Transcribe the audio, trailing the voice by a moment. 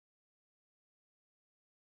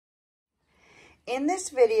In this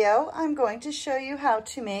video, I'm going to show you how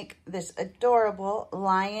to make this adorable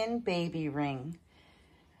lion baby ring.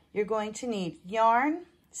 You're going to need yarn,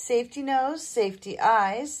 safety nose, safety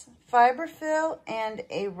eyes, fiber fill, and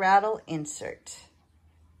a rattle insert.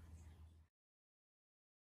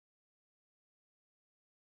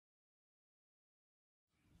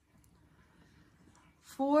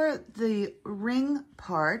 For the ring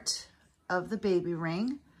part of the baby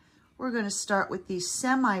ring, we're going to start with the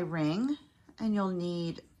semi-ring, and you'll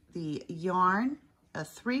need the yarn, a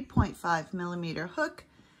 3.5 millimeter hook,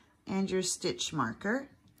 and your stitch marker.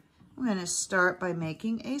 I'm going to start by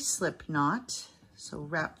making a slip knot. So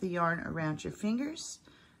wrap the yarn around your fingers,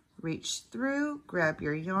 reach through, grab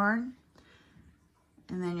your yarn,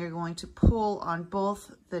 and then you're going to pull on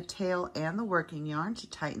both the tail and the working yarn to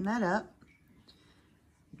tighten that up.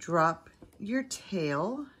 Drop your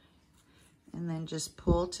tail and then just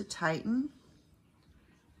pull to tighten.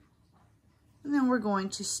 And then we're going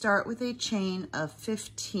to start with a chain of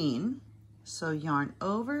 15. So yarn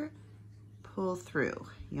over, pull through,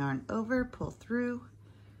 yarn over, pull through.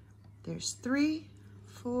 There's 3,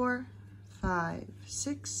 4, 5,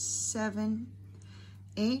 6, 7,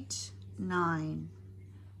 8, 9,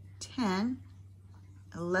 10,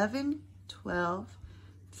 11, 12,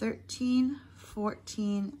 13,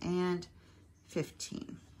 14, and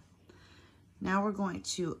 15. Now we're going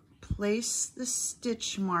to place the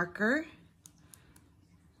stitch marker,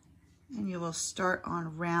 and you will start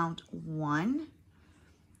on round 1.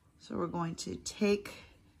 So we're going to take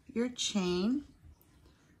your chain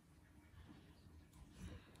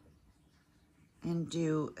and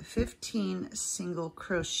do 15 single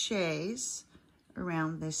crochets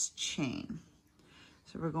around this chain.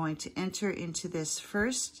 So we're going to enter into this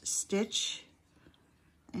first stitch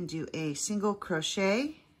and do a single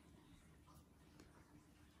crochet.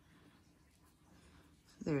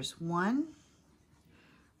 So there's 1,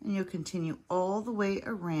 and you'll continue all the way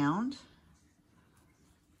around,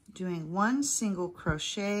 doing 1 single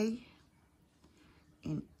crochet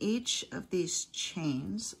in each of these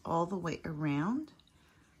chains all the way around.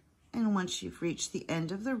 And once you've reached the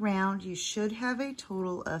end of the round, you should have a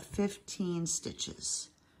total of 15 stitches.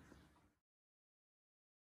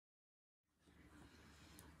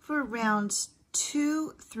 For rounds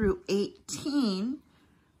 2 through 18,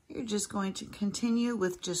 you're just going to continue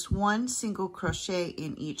with just 1 single crochet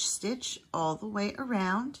in each stitch all the way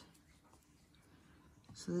around.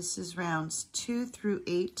 So this is rounds 2 through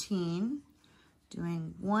 18,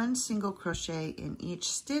 doing 1 single crochet in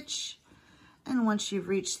each stitch. And once you've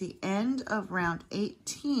reached the end of round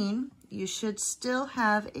 18, you should still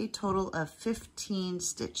have a total of 15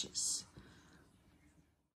 stitches.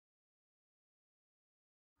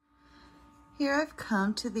 Here I've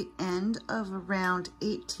come to the end of round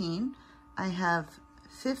 18. I have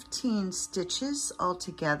 15 stitches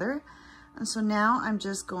altogether. And so now I'm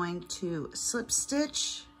just going to slip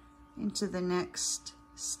stitch into the next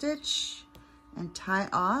stitch and tie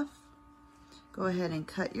off. Go ahead and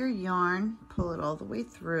cut your yarn, pull it all the way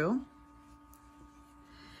through.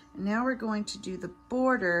 And now we're going to do the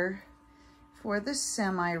border for the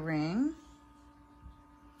semi-ring.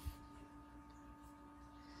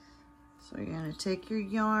 So you're going to take your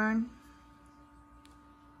yarn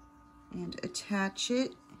and attach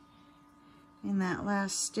it in that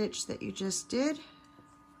last stitch that you just did.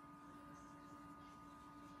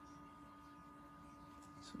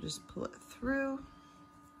 So just pull it through.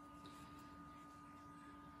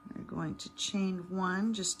 We're going to chain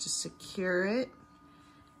 1 just to secure it,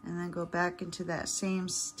 and then go back into that same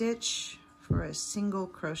stitch for a single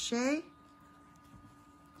crochet.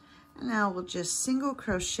 And now we'll just single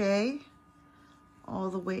crochet all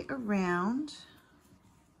the way around.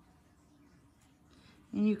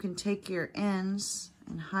 And you can take your ends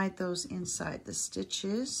and hide those inside the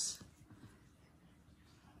stitches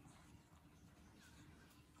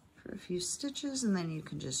for a few stitches, and then you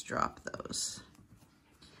can just drop those.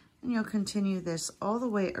 And you'll continue this all the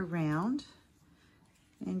way around,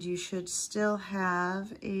 and you should still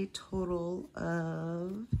have a total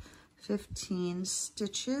of 15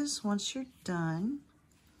 stitches once you're done.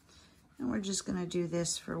 And we're just going to do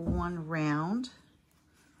this for 1 round.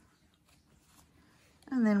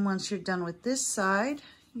 And then once you're done with this side,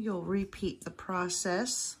 you'll repeat the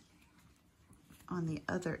process on the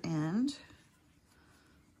other end.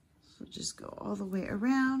 So just go all the way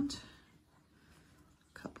around,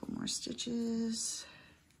 a couple more stitches.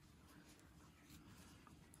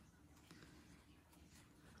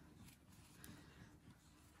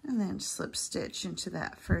 And then slip stitch into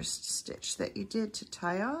that first stitch that you did to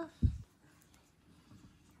tie off.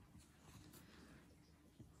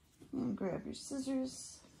 And grab your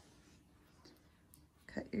scissors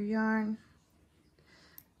Cut your yarn.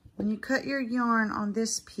 When you cut your yarn on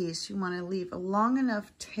this piece, you want to leave a long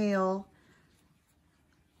enough tail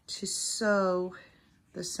to sew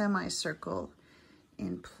the semicircle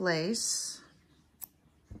in place.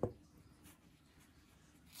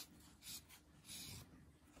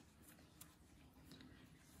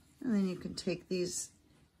 And then you can take these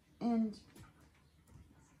end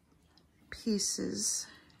pieces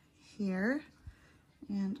here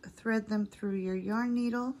and thread them through your yarn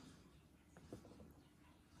needle.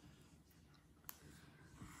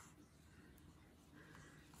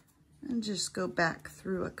 And just go back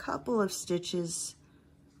through a couple of stitches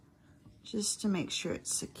just to make sure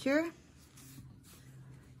it's secure.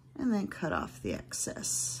 And then cut off the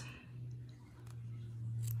excess.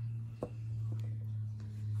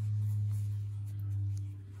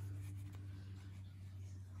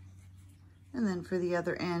 And then for the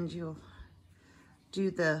other end, you'll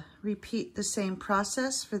repeat the same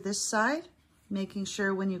process for this side, making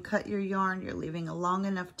sure when you cut your yarn, you're leaving a long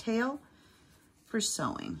enough tail for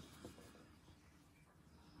sewing.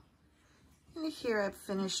 And here I've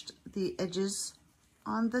finished the edges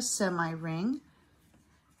on the semi-ring,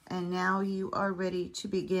 and now you are ready to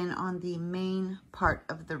begin on the main part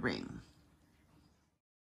of the ring.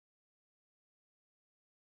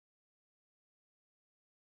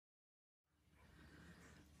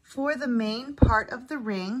 For the main part of the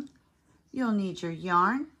ring, you'll need your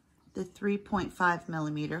yarn, the 3.5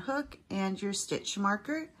 millimeter hook, and your stitch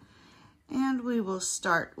marker. And we will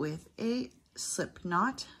start with a slip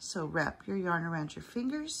knot. So wrap your yarn around your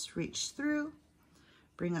fingers, reach through,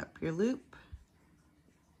 bring up your loop,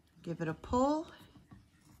 give it a pull,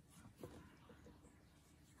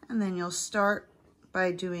 and then you'll start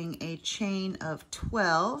by doing a chain of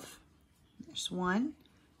 12. There's 1,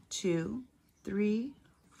 2, 3,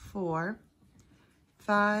 4,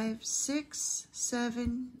 5, 6,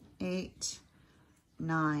 7, 8,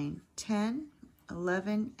 9, 10,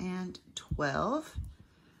 11, and 12.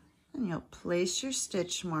 And you'll place your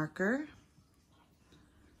stitch marker.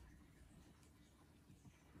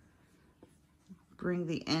 Bring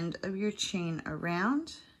the end of your chain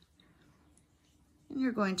around. And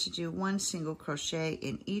you're going to do 1 single crochet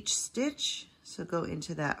in each stitch. So go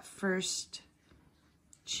into that first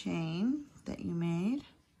chain that you made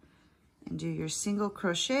and do your single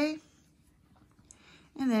crochet,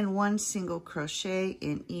 and then 1 single crochet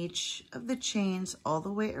in each of the chains all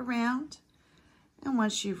the way around. And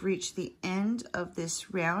once you've reached the end of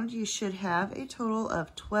this round, you should have a total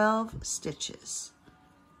of 12 stitches.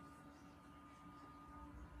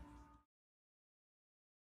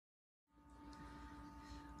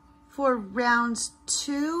 For rounds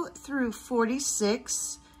 2 through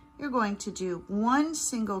 46, you're going to do 1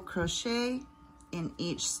 single crochet in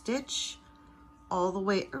each stitch all the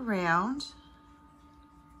way around.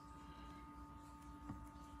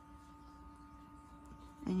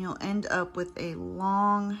 And you'll end up with a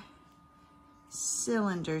long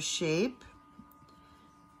cylinder shape.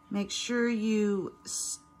 Make sure you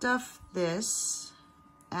stuff this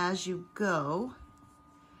as you go.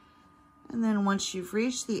 And then once you've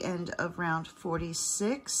reached the end of round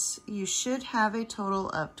 46, you should have a total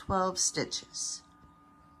of 12 stitches.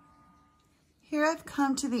 Here I've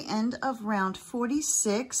come to the end of round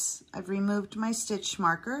 46. I've removed my stitch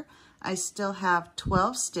marker. I still have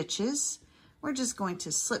 12 stitches. We're just going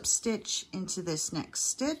to slip stitch into this next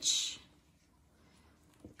stitch.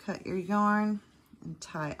 Cut your yarn and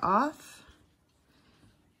tie off.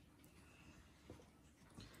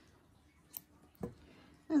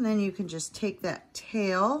 And then you can just take that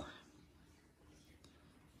tail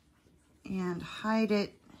and hide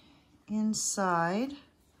it inside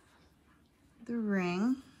the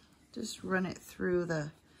ring. Just run it through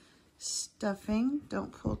the stuffing.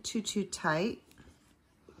 Don't pull too tight.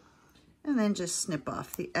 And then just snip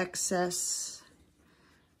off the excess,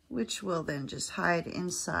 which will then just hide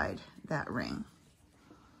inside that ring.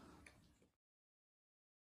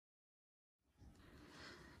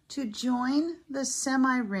 To join the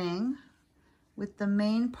semi-ring with the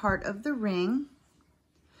main part of the ring,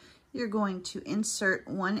 you're going to insert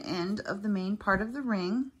one end of the main part of the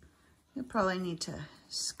ring. You'll probably need to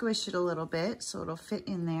squish it a little bit so it'll fit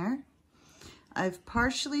in there. I've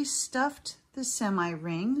partially stuffed the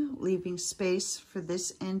semi-ring, leaving space for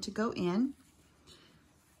this end to go in.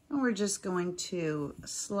 And we're just going to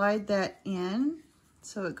slide that in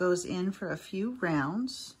so it goes in for a few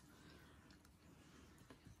rounds.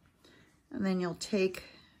 And then you'll take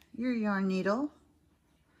your yarn needle,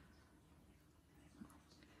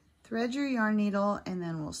 thread your yarn needle, and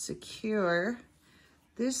then we'll secure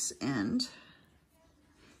this end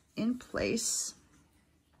in place.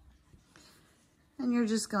 And you're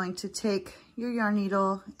just going to take your yarn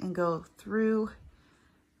needle and go through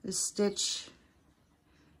the stitch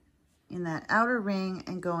in that outer ring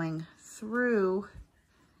and going through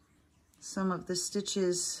some of the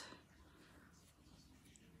stitches.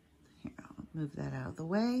 Here, I'll move that out of the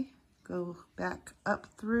way. Go back up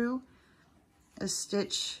through a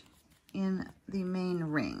stitch in the main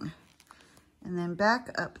ring, and then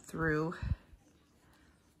back up through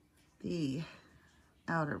the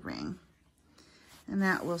outer ring. And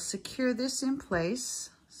that will secure this in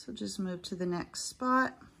place. So just move to the next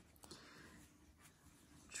spot.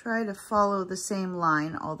 Try to follow the same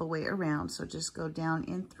line all the way around. So just go down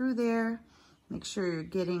in through there. Make sure you're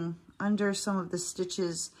getting under some of the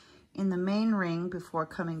stitches in the main ring before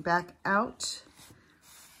coming back out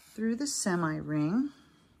through the semi-ring.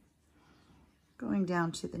 Going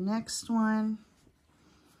down to the next one.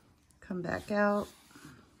 Come back out.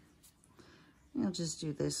 You'll just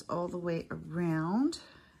do this all the way around,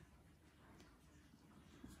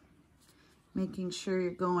 making sure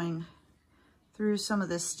you're going through some of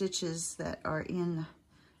the stitches that are in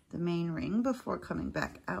the main ring before coming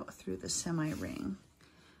back out through the semi-ring.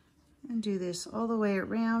 And do this all the way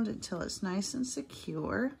around until it's nice and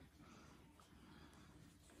secure.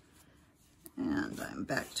 And I'm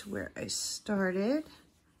back to where I started.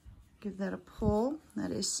 Give that a pull.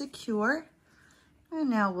 That is secure. And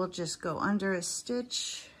now we'll just go under a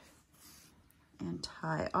stitch and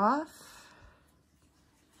tie off.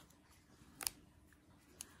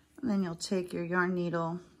 And then you'll take your yarn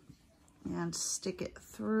needle and stick it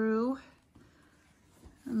through.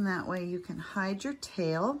 And that way you can hide your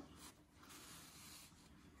tail.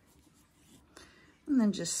 And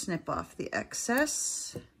then just snip off the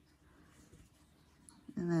excess.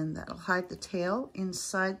 And then that'll hide the tail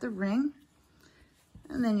inside the ring.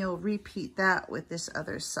 And then you'll repeat that with this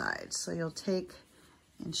other side. So you'll take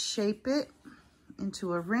and shape it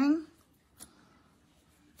into a ring.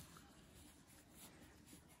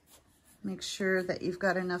 Make sure that you've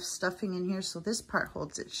got enough stuffing in here so this part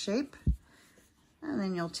holds its shape. And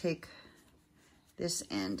then you'll take this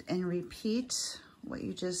end and repeat what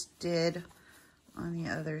you just did on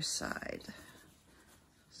the other side.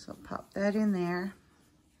 So pop that in there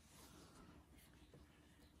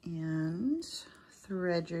and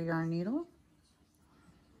thread your yarn needle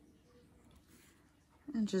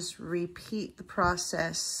and just repeat the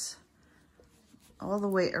process all the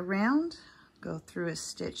way around. Go through a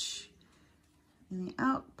stitch in the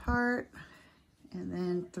out part and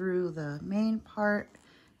then through the main part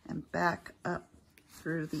and back up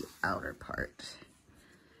through the outer part.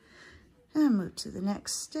 And move to the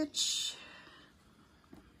next stitch,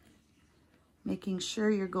 making sure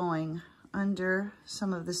you're going under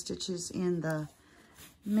some of the stitches in the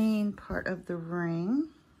main part of the ring,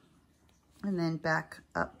 and then back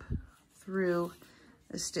up through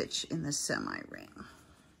a stitch in the semi-ring.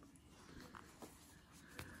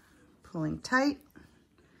 Pulling tight,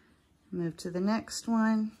 move to the next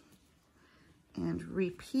one, and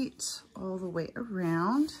repeat all the way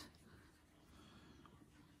around,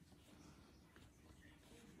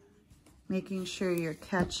 making sure you're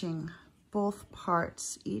catching both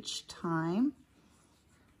parts each time.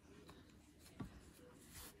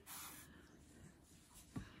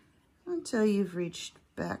 Until you've reached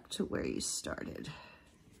back to where you started.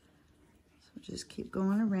 So just keep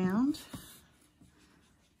going around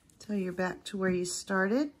until you're back to where you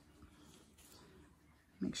started.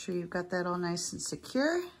 Make sure you've got that all nice and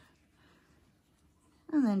secure.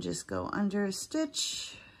 And then just go under a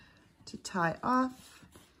stitch to tie off.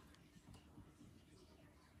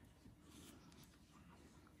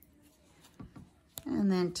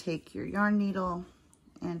 And then take your yarn needle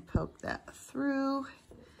and poke that through,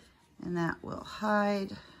 and that will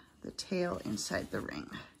hide the tail inside the ring.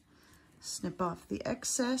 Snip off the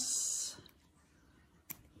excess.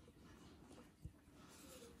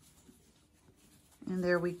 And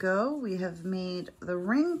there we go. We have made the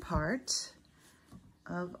ring part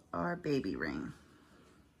of our baby ring.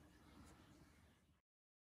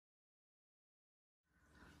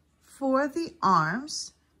 For the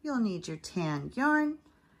arms, you'll need your tan yarn,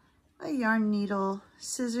 a yarn needle,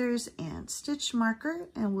 scissors, and stitch marker,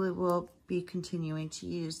 and we will be continuing to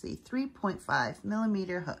use the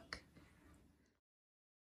 3.5mm hook.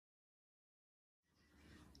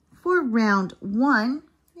 For round 1,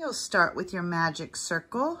 you'll start with your magic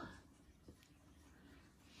circle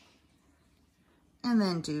and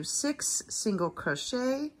then do 6 single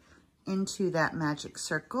crochet into that magic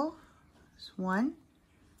circle. 1,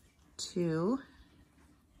 2,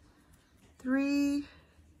 3,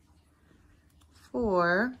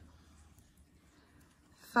 4,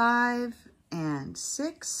 5, and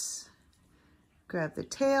 6. grab the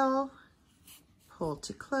tail, pull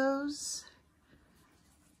to close,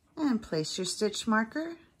 and place your stitch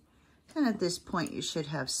marker. And at this point, you should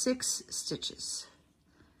have 6 stitches.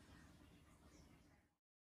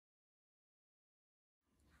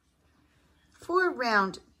 For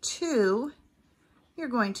round 2, you're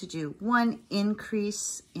going to do 1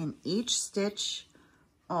 increase in each stitch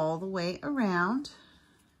all the way around.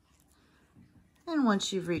 And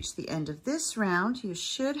once you've reached the end of this round, you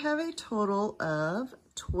should have a total of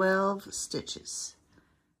 12 stitches.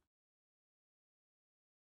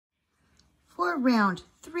 For round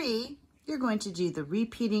 3, you're going to do the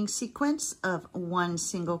repeating sequence of 1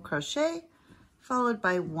 single crochet followed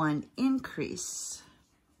by 1 increase.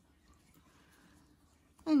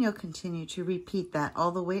 And you'll continue to repeat that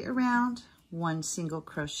all the way around. 1 single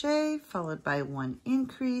crochet followed by 1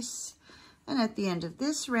 increase. And at the end of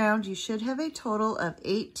this round, you should have a total of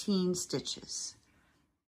 18 stitches.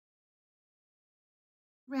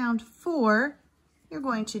 Round 4, you're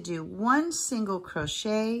going to do 1 single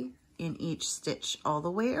crochet in each stitch all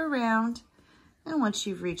the way around. And once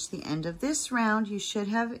you've reached the end of this round, you should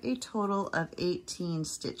have a total of 18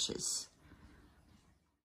 stitches.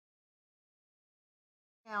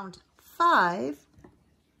 Round 5,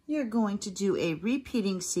 you're going to do a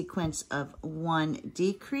repeating sequence of 1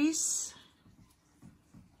 decrease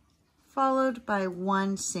followed by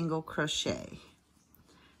 1 single crochet.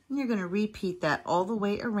 And you're going to repeat that all the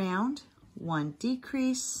way around. 1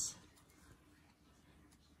 decrease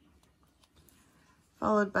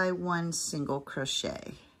followed by 1 single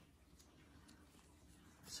crochet.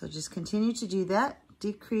 So just continue to do that.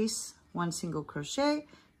 Decrease, 1 single crochet,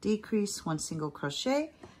 decrease, 1 single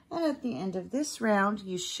crochet. And at the end of this round,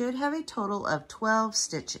 you should have a total of 12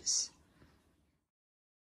 stitches.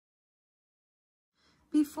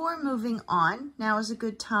 Before moving on, now is a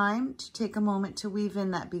good time to take a moment to weave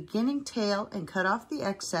in that beginning tail and cut off the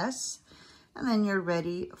excess, and then you're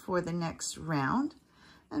ready for the next round.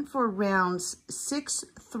 And for rounds 6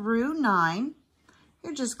 through 9,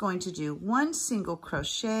 you're just going to do 1 single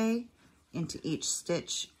crochet into each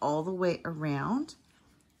stitch all the way around.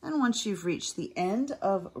 And once you've reached the end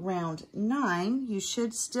of round 9, you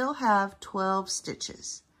should still have 12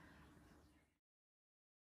 stitches.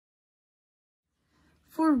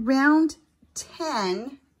 For round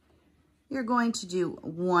 10, you're going to do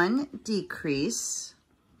 1 decrease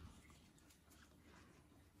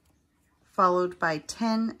followed by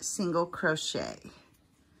 10 single crochet.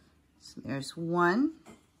 So there's 1,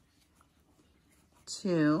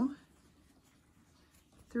 2,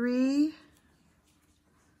 3,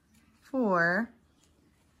 4,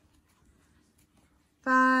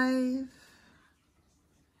 5,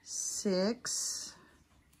 6,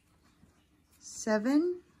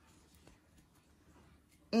 7,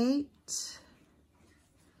 8,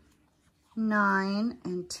 9,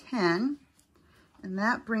 and 10. And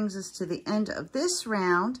that brings us to the end of this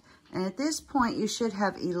round. And at this point, you should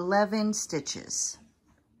have 11 stitches.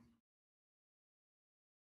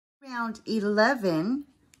 Round 11,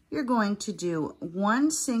 you're going to do 1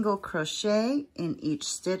 single crochet in each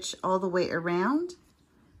stitch all the way around.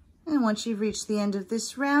 And once you've reached the end of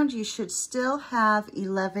this round, you should still have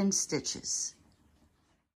 11 stitches.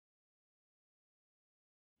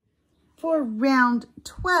 For round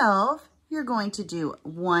 12, you're going to do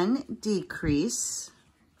 1 decrease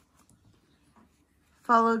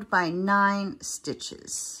followed by 9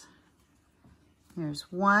 stitches. There's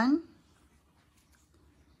 1,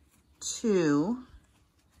 2,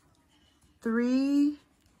 3,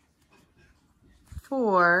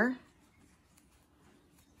 4,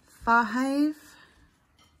 5,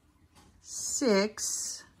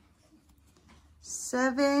 6,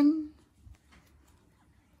 7,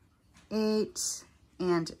 8,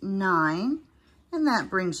 and 9. And that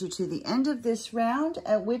brings you to the end of this round,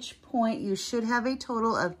 at which point you should have a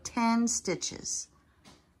total of 10 stitches.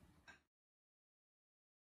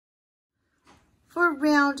 For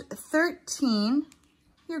round 13,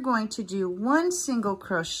 you're going to do 1 single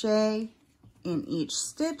crochet in each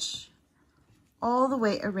stitch all the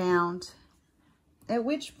way around, at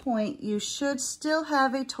which point you should still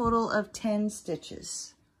have a total of 10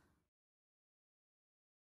 stitches.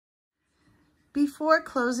 Before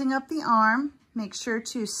closing up the arm, make sure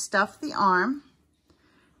to stuff the arm,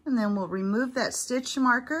 and then we'll remove that stitch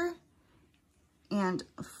marker and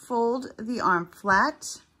fold the arm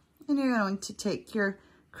flat. And you're going to take your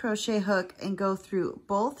crochet hook and go through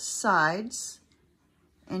both sides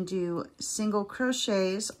and do single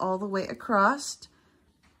crochets all the way across.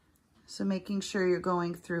 So making sure you're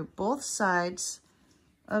going through both sides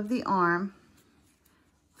of the arm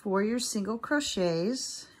for your single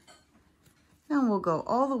crochets. And we'll go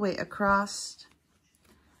all the way across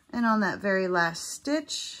And on that very last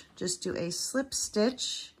stitch, just do a slip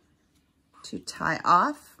stitch to tie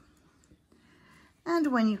off.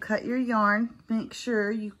 And when you cut your yarn, make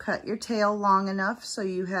sure you cut your tail long enough so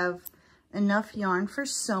you have enough yarn for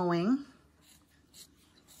sewing.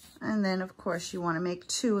 And then of course you want to make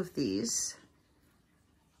 2 of these.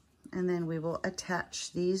 And then we will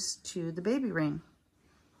attach these to the baby ring.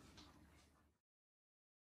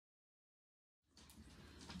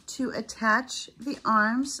 To attach the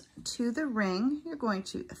arms to the ring, you're going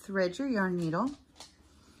to thread your yarn needle.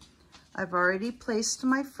 I've already placed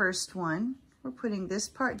my first one. We're putting this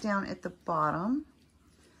part down at the bottom.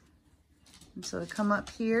 And so I come up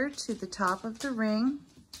here to the top of the ring.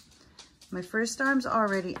 My first arm's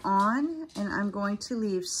already on, and I'm going to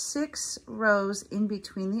leave 6 rows in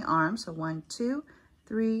between the arms. So 1, 2,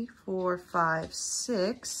 3, 4, 5,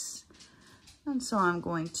 6. And so I'm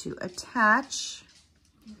going to attach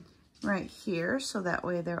right here, so that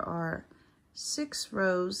way there are 6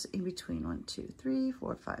 rows in between. 1, 2, 3,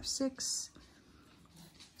 4, 5, 6.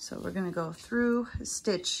 So we're going to go through a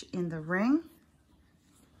stitch in the ring,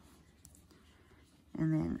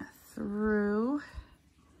 and then through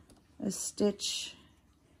a stitch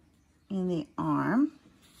in the arm.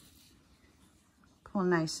 Pull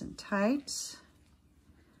nice and tight,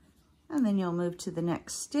 and then you'll move to the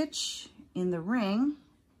next stitch in the ring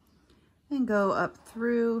and go up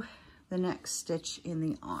through the next stitch in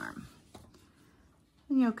the arm.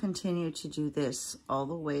 And you'll continue to do this all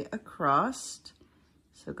the way across.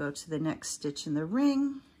 So go to the next stitch in the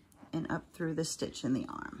ring and up through the stitch in the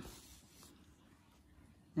arm.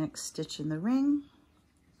 Next stitch in the ring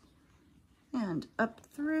and up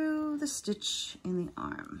through the stitch in the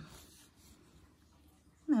arm.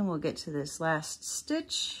 And then we'll get to this last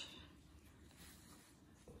stitch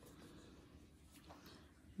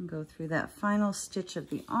and go through that final stitch of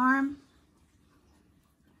the arm.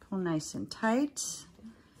 Pull nice and tight.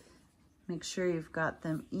 Make sure you've got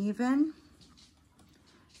them even.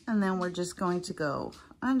 And then we're just going to go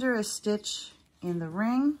under a stitch in the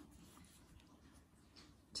ring.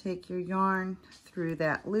 Take your yarn through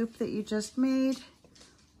that loop that you just made.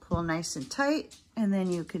 Pull nice and tight. And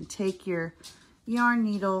then you can take your yarn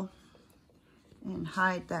needle and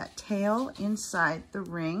hide that tail inside the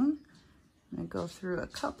ring. I go through a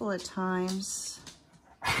couple of times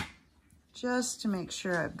just to make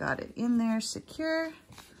sure I've got it in there secure.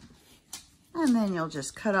 And then you'll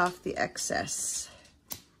just cut off the excess.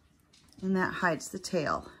 And that hides the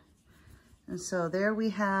tail. And so there we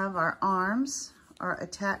have our arms are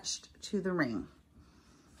attached to the ring.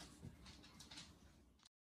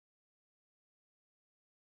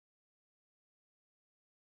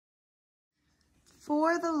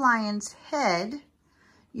 For the lion's head,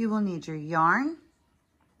 you will need your yarn,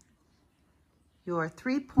 your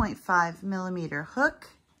 3.5 millimeter hook,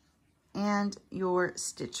 and your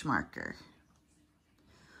stitch marker.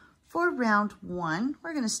 For round 1,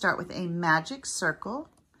 we're going to start with a magic circle.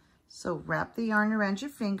 So wrap the yarn around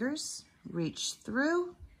your fingers, reach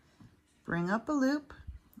through, bring up a loop,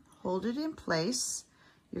 hold it in place.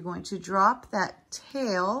 You're going to drop that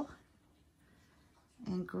tail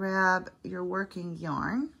and grab your working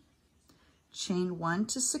yarn. Chain 1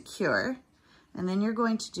 to secure, and then you're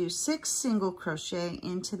going to do 6 single crochet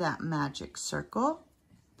into that magic circle.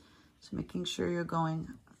 So making sure you're going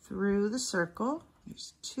through the circle.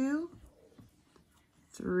 Here's 2,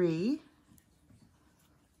 3,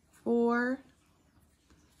 4,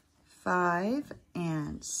 5,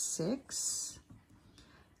 and 6.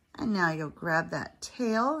 And now you'll grab that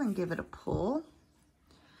tail and give it a pull,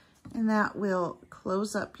 and that will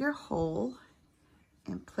close up your hole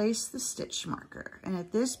and place the stitch marker. And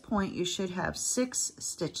at this point, you should have 6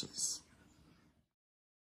 stitches.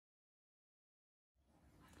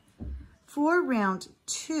 For round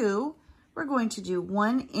 2, we're going to do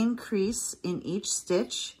 1 increase in each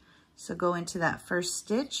stitch. So go into that first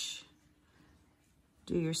stitch,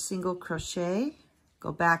 do your single crochet,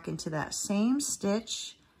 go back into that same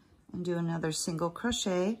stitch and do another single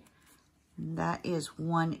crochet. And that is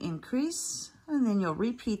 1 increase. And then you'll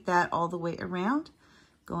repeat that all the way around.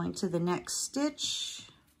 Going to the next stitch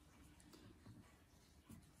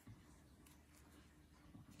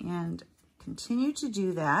and continue to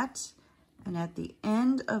do that. And at the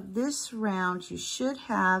end of this round, you should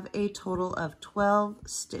have a total of 12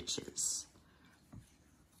 stitches.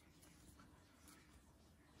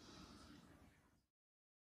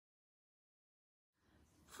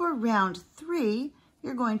 For round 3,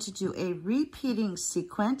 you're going to do a repeating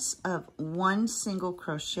sequence of 1 single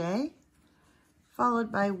crochet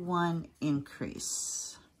followed by 1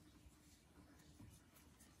 increase.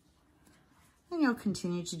 And you'll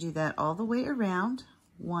continue to do that all the way around.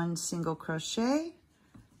 1 single crochet,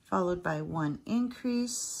 followed by 1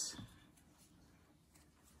 increase,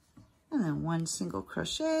 and then 1 single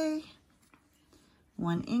crochet,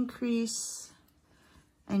 1 increase,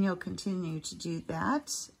 and you'll continue to do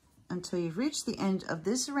that until you've reached the end of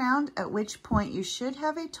this round, at which point you should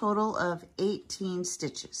have a total of 18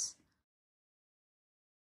 stitches.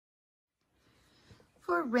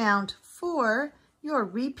 For round 4, your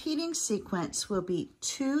repeating sequence will be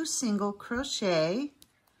 2 single crochet,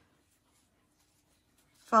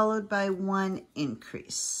 followed by 1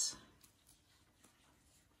 increase.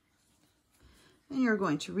 And you're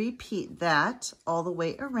going to repeat that all the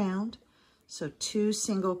way around. So 2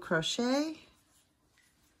 single crochet,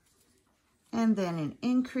 and then an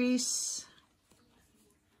increase,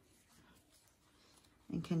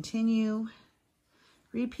 and continue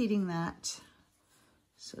repeating that.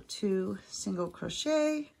 So 2 single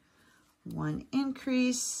crochet, 1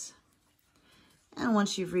 increase, and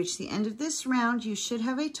once you've reached the end of this round, you should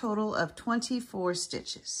have a total of 24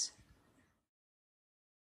 stitches.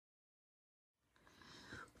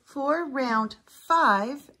 For round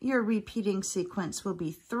 5, your repeating sequence will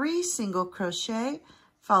be 3 single crochet,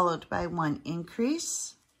 followed by 1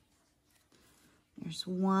 increase. There's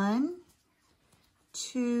 1,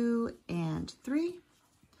 2, and 3,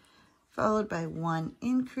 followed by 1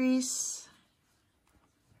 increase.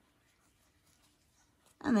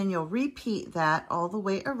 And then you'll repeat that all the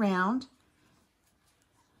way around.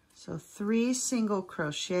 So 3 single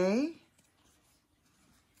crochet,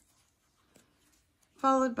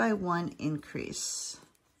 followed by 1 increase.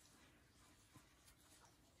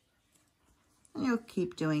 And you'll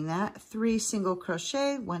keep doing that. 3 single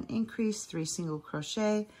crochet, 1 increase, 3 single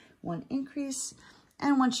crochet, 1 increase.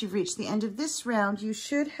 And once you've reached the end of this round, you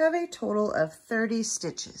should have a total of 30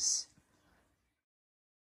 stitches.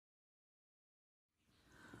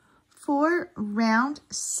 For round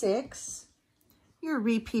 6, your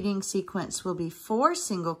repeating sequence will be 4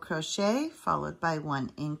 single crochet, followed by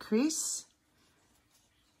 1 increase.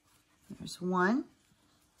 There's 1,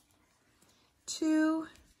 2,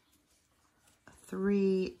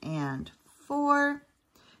 3, and 4,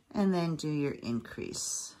 and then do your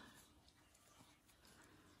increase.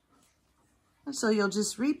 And so you'll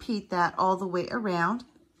just repeat that all the way around.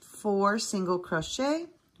 4 single crochet,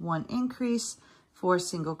 1 increase, 4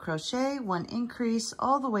 single crochet, 1 increase,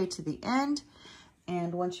 all the way to the end.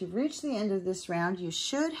 And once you've reached the end of this round, you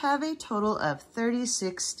should have a total of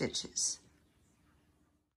 36 stitches.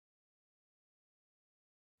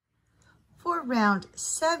 For round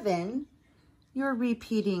 7, your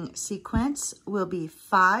repeating sequence will be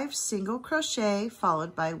 5 single crochet,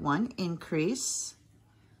 followed by 1 increase.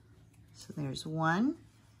 So there's 1,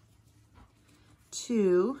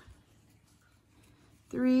 2,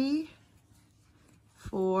 3,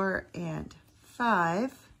 4, and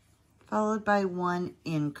 5, followed by 1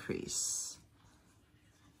 increase.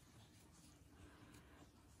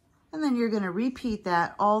 And then you're going to repeat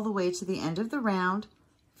that all the way to the end of the round.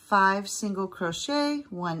 5 single crochet,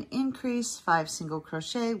 1 increase, 5 single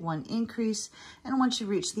crochet, 1 increase. And once you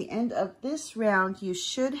reach the end of this round, you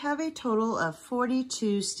should have a total of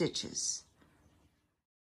 42 stitches.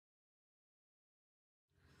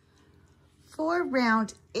 For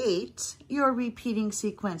round 8, your repeating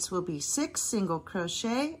sequence will be 6 single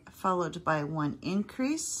crochet, followed by 1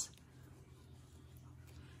 increase.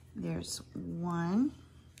 There's 1,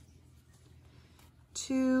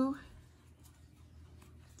 2,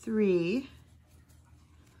 3,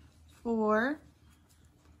 4,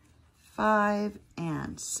 5,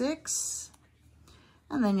 and 6.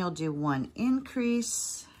 And then you'll do 1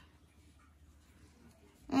 increase.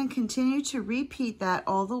 And continue to repeat that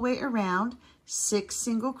all the way around. 6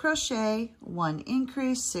 single crochet, 1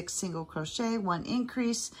 increase, 6 single crochet, 1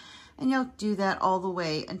 increase, and you'll do that all the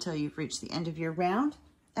way until you've reached the end of your round,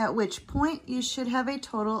 at which point you should have a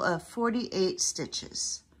total of 48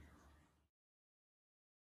 stitches.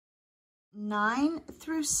 9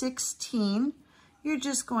 through 16, you're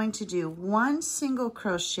just going to do 1 single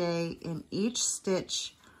crochet in each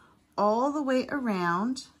stitch all the way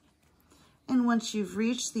around. And once you've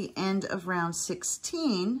reached the end of round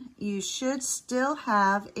 16, you should still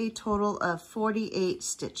have a total of 48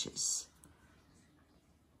 stitches.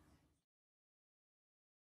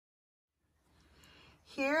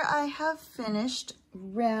 Here I have finished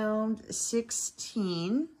round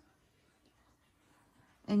 16,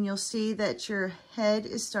 and you'll see that your head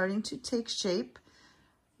is starting to take shape.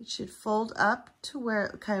 It should fold up to where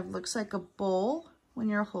it kind of looks like a bowl when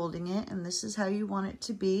you're holding it, and this is how you want it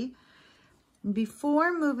to be.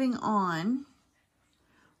 Before moving on,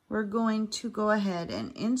 we're going to go ahead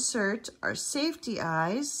and insert our safety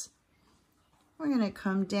eyes we're going to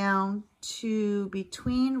come down to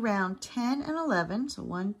between round 10 and 11. So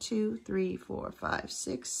 1, 2, 3, 4, 5,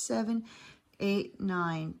 6, 7, 8,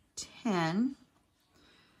 9, 10.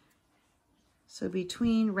 So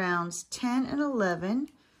between rounds 10 and 11,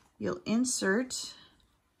 you'll insert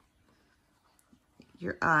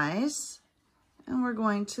your eyes, and we're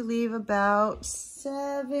going to leave about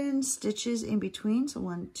 7 stitches in between. So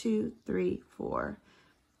 1, 2, 3, 4,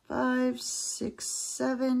 5, 6,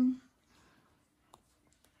 7.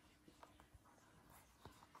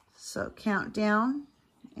 So count down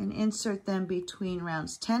and insert them between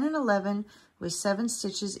rounds 10 and 11 with 7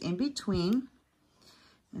 stitches in between.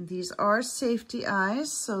 And these are safety eyes,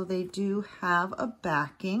 so they do have a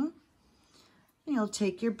backing. And you'll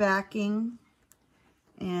take your backing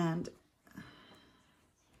and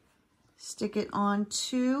stick it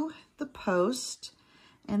onto the post.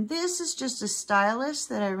 And this is just a stylus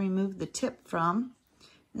that I removed the tip from.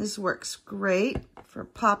 This works great for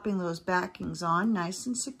popping those backings on nice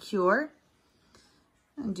and secure.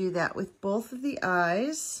 And do that with both of the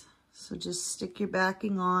eyes. So just stick your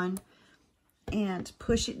backing on and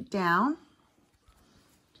push it down.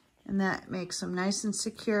 And that makes them nice and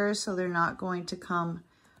secure so they're not going to come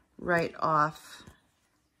right off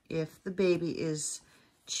if the baby is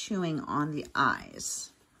chewing on the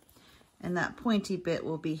eyes. And that pointy bit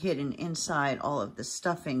will be hidden inside all of the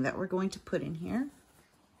stuffing that we're going to put in here.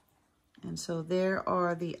 And so there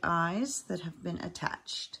are the eyes that have been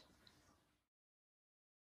attached.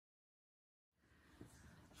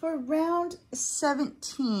 For round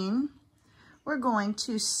 17, we're going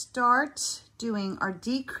to start doing our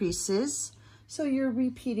decreases. So your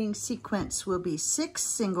repeating sequence will be 6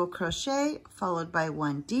 single crochet followed by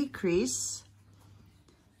 1 decrease.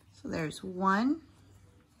 So there's 1,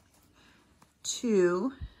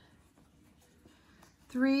 2,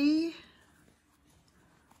 3,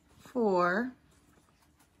 4,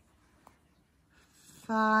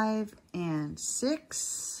 5, and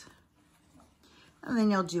 6. And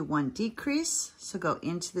then you'll do 1 decrease. So go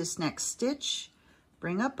into this next stitch,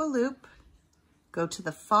 bring up a loop, go to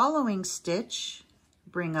the following stitch,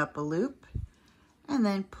 bring up a loop, and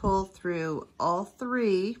then pull through all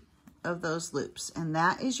 3 of those loops. And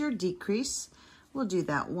that is your decrease. We'll do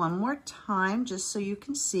that one more time just so you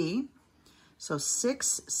can see. So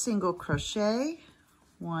 6 single crochet,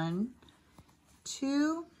 1,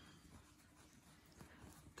 2,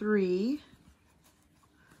 3,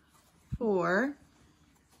 4,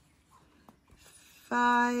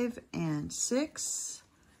 5, and 6,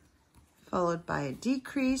 followed by a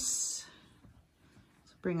decrease.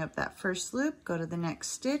 So bring up that first loop, go to the next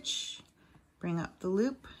stitch, bring up the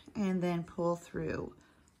loop, and then pull through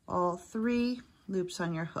all 3 loops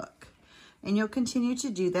on your hook. And you'll continue to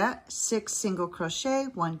do that. 6 single crochet,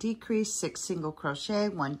 1 decrease, 6 single crochet,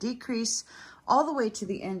 1 decrease, all the way to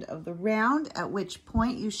the end of the round, at which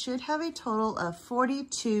point you should have a total of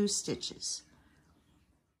 42 stitches.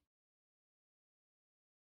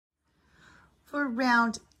 For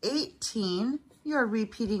round 18, your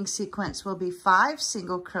repeating sequence will be 5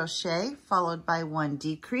 single crochet followed by 1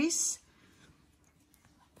 decrease.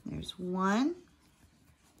 There's 1,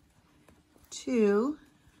 2,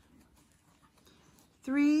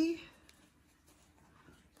 3,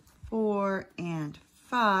 4, and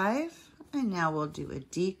 5. And now we'll do a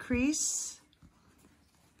decrease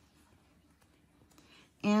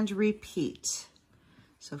and repeat.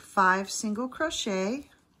 So 5 single crochet,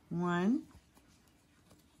 1,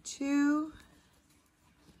 2,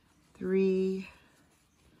 3,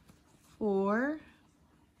 4,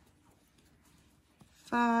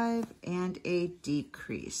 5, and a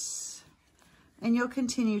decrease. And you'll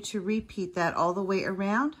continue to repeat that all the way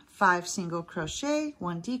around. 5 single crochet,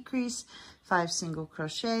 1 decrease, 5 single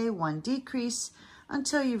crochet, 1 decrease,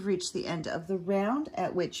 until you've reached the end of the round,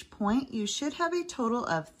 at which point you should have a total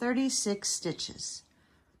of 36 stitches.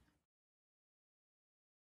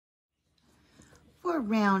 For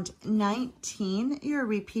round 19, your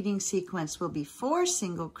repeating sequence will be 4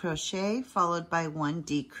 single crochet followed by 1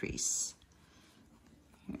 decrease.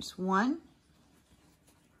 Here's 1,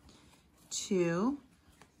 2,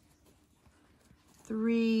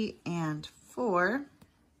 3, and 4.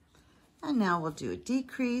 And now we'll do a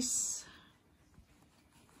decrease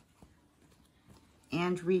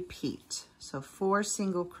and repeat. So 4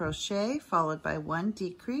 single crochet followed by 1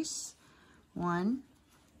 decrease. 1,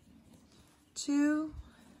 2,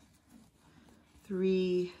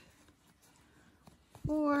 3,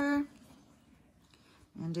 4,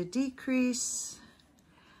 and a decrease.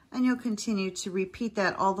 And you'll continue to repeat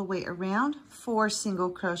that all the way around. 4 single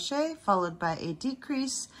crochet followed by a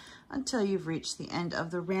decrease until you've reached the end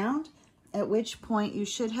of the round, at which point you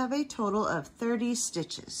should have a total of 30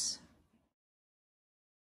 stitches.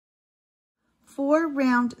 For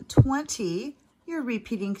round 20, your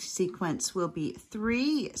repeating sequence will be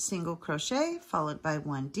 3 single crochet followed by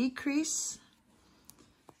 1 decrease.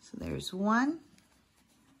 So there's 1,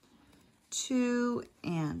 2,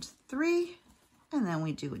 and 3, and then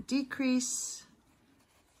we do a decrease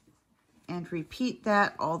and repeat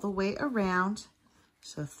that all the way around.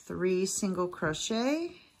 So 3 single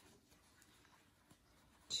crochet,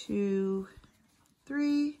 2,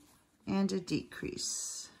 3, and a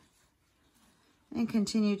decrease. And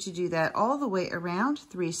continue to do that all the way around.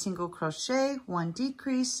 3 single crochet, 1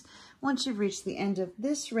 decrease. Once you've reached the end of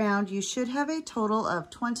this round, you should have a total of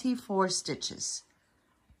 24 stitches.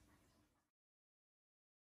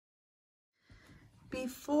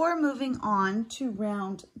 Before moving on to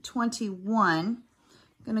round 21, I'm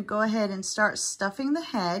going to go ahead and start stuffing the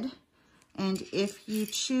head. And if you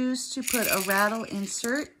choose to put a rattle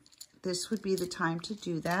insert, this would be the time to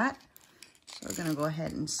do that. So we're going to go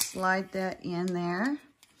ahead and slide that in there.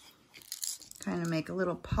 Kind of make a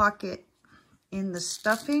little pocket in the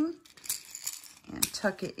stuffing and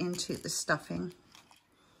tuck it into the stuffing.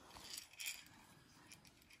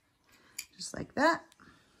 Just like that.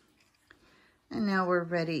 And now we're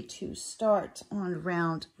ready to start on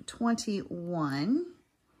round 21.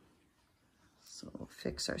 So we'll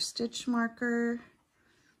fix our stitch marker.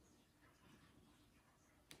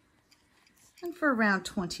 And for round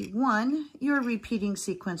 21, your repeating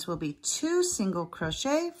sequence will be 2 single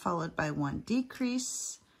crochet followed by 1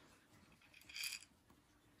 decrease.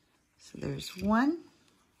 So there's 1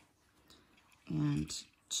 and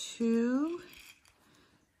 2,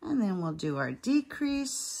 and then we'll do our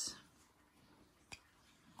decrease.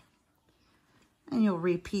 And you'll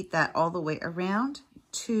repeat that all the way around.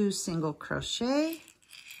 2 single crochet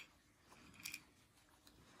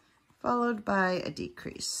followed by a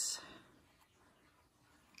decrease.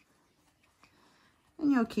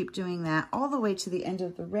 And you'll keep doing that all the way to the end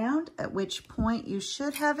of the round, at which point you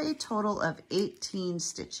should have a total of 18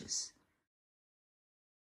 stitches.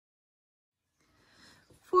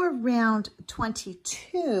 For round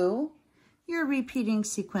 22, your repeating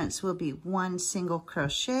sequence will be 1 single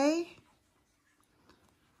crochet,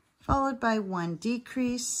 followed by 1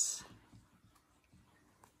 decrease.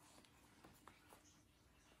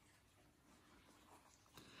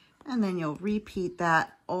 And then you'll repeat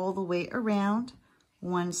that all the way around.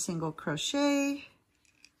 1 single crochet,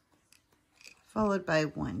 followed by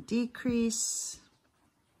 1 decrease.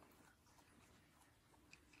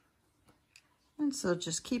 And so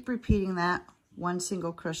just keep repeating that. 1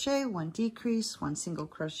 single crochet, 1 decrease, 1 single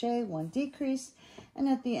crochet, 1 decrease. And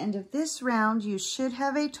at the end of this round, you should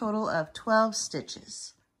have a total of 12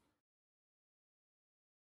 stitches.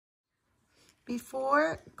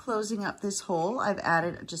 Before closing up this hole, I've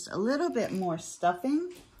added just a little bit more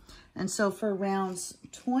stuffing. And so for rounds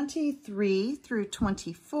 23 through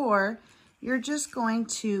 24, you're just going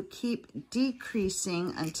to keep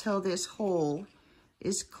decreasing until this hole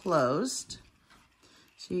is closed.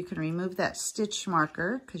 So you can remove that stitch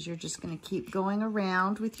marker because you're just going to keep going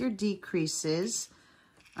around with your decreases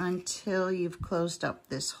until you've closed up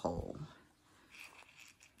this hole.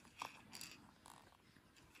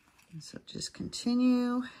 And so just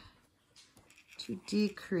continue to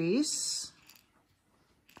decrease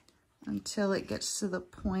until it gets to the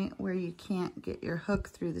point where you can't get your hook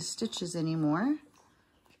through the stitches anymore.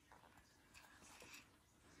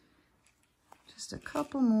 Just a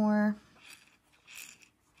couple more.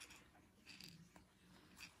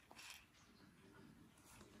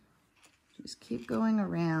 Just keep going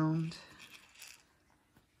around.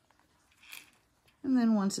 And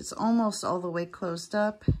then once it's almost all the way closed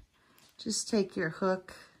up, just take your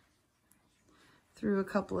hook through a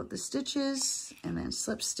couple of the stitches and then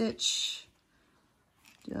slip stitch.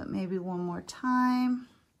 Do it maybe one more time.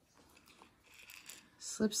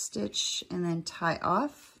 Slip stitch and then tie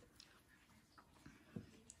off.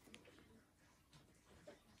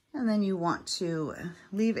 And then you want to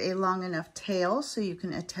leave a long enough tail so you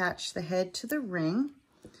can attach the head to the ring.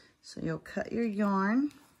 So you'll cut your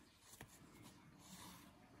yarn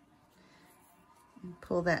and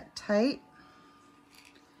pull that tight.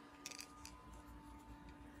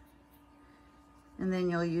 And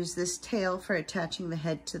then you'll use this tail for attaching the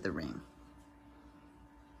head to the ring.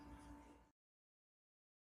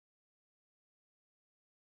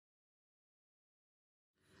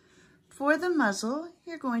 For the muzzle,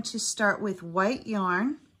 you're going to start with white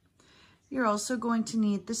yarn. You're also going to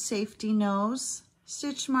need the safety nose,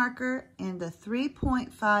 stitch marker, and the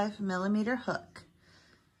 3.5 millimeter hook.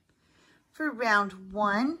 For round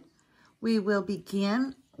 1, we will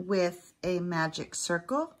begin with a magic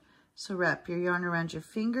circle. So wrap your yarn around your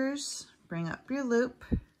fingers, bring up your loop.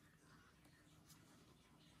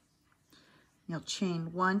 You'll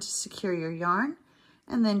chain 1 to secure your yarn,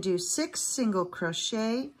 and then do 6 single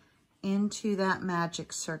crochet into that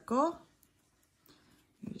magic circle.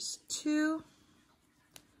 Here's 2,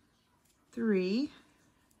 3,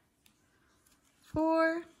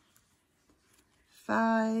 4,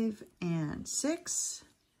 5, and 6.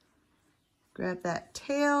 Grab that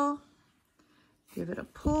tail, give it a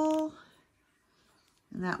pull,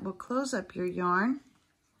 and that will close up your yarn.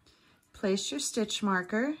 Place your stitch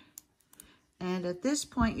marker, and at this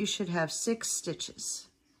point you should have 6 stitches.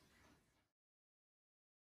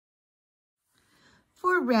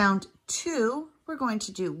 For round 2, we're going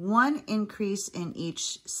to do 1 increase in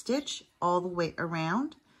each stitch all the way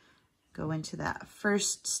around. Go into that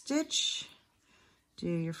first stitch, do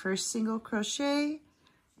your first single crochet,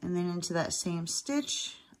 and then into that same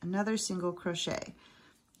stitch, another single crochet.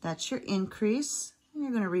 That's your increase. And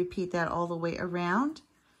you're going to repeat that all the way around.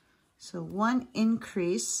 So 1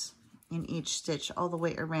 increase in each stitch all the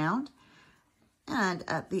way around. And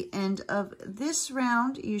at the end of this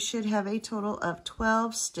round, you should have a total of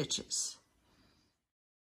 12 stitches.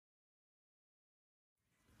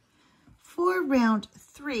 For round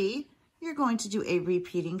 3, you're going to do a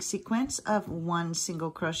repeating sequence of 1 single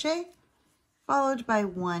crochet followed by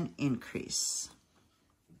 1 increase.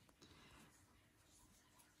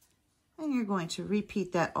 And you're going to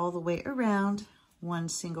repeat that all the way around, 1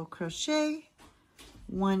 single crochet,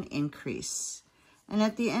 1 increase. And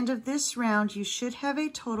at the end of this round, you should have a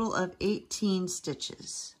total of 18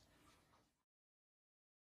 stitches.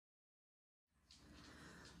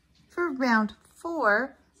 For round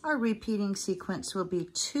 4, our repeating sequence will be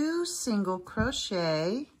 2 single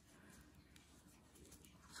crochet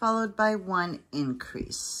followed by 1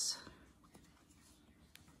 increase.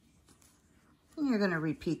 And you're going to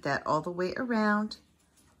repeat that all the way around,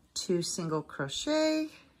 2 single crochet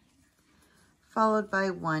followed by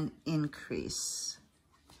 1 increase.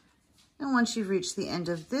 And once you've reached the end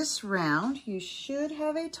of this round, you should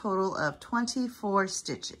have a total of 24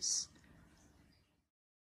 stitches.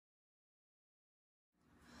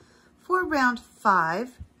 For round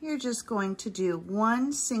 5, you're just going to do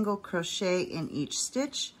 1 single crochet in each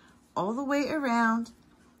stitch all the way around.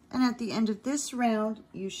 And at the end of this round,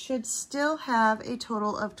 you should still have a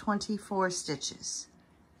total of 24 stitches.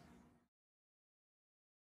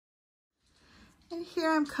 And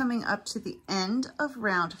here I'm coming up to the end of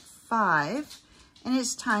round 5, and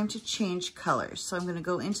it's time to change colors. So I'm going to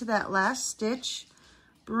go into that last stitch,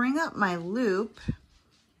 bring up my loop,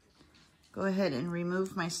 go ahead and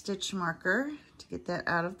remove my stitch marker to get that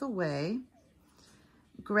out of the way.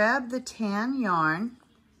 Grab the tan yarn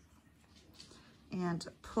and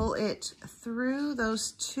pull it through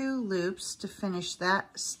those 2 loops to finish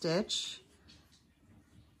that stitch.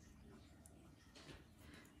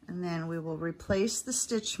 And then we will replace the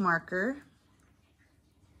stitch marker.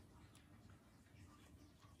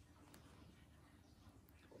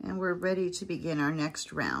 And we're ready to begin our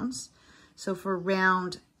next rounds. So for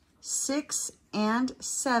round 6 and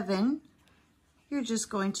 7, you're just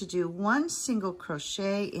going to do 1 single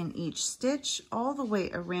crochet in each stitch all the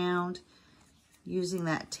way around using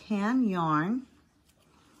that tan yarn.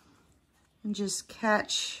 And just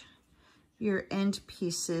catch your end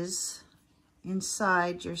pieces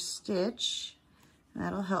inside your stitch.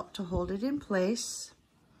 That'll help to hold it in place.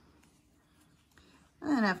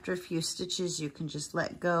 And then after a few stitches, you can just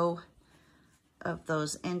let go of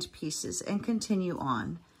those end pieces and continue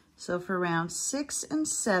on. So for round 6 and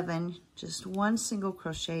 7, just 1 single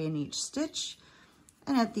crochet in each stitch.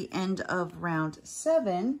 And at the end of round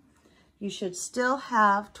 7, you should still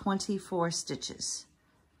have 24 stitches.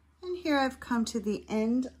 And here I've come to the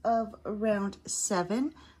end of round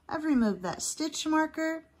 7. I've removed that stitch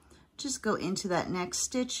marker. Just go into that next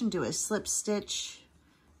stitch and do a slip stitch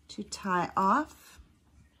to tie off.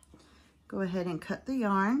 Go ahead and cut the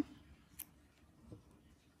yarn.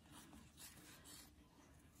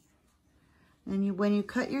 And when you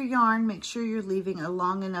cut your yarn, make sure you're leaving a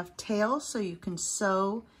long enough tail so you can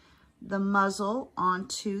sew the muzzle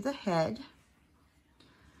onto the head.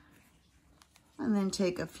 And then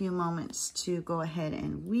take a few moments to go ahead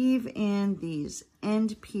and weave in these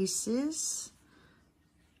end pieces.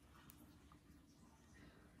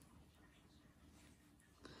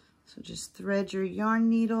 So just thread your yarn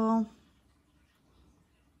needle.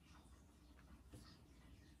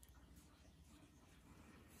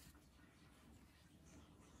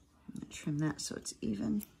 Trim that so it's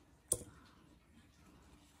even.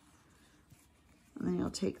 And then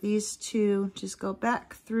you'll take these 2, just go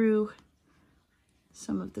back through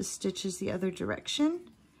some of the stitches the other direction,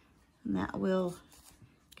 and that will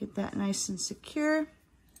get that nice and secure.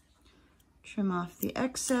 Trim off the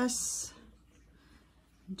excess.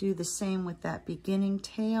 Do the same with that beginning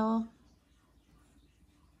tail.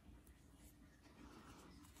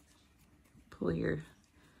 Pull your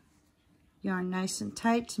yarn nice and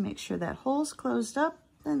tight to make sure that hole's closed up,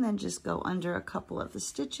 and then just go under a couple of the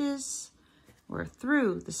stitches or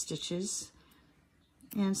through the stitches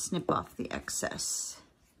and snip off the excess.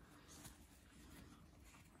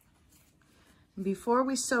 Before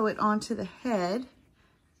we sew it onto the head,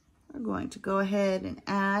 we're going to go ahead and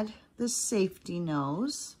add the safety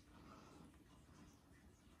nose.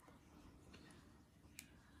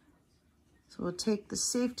 So we'll take the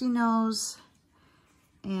safety nose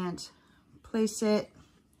and place it,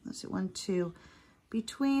 let's see, 1, 2,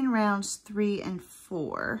 between rounds 3 and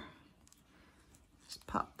 4. Just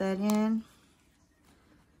pop that in.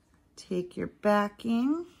 Take your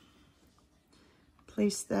backing,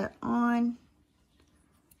 place that on,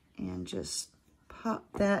 and just pop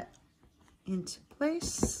that into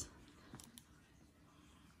place.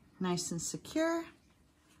 Nice and secure.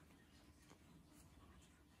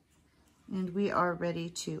 And we are ready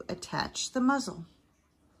to attach the muzzle.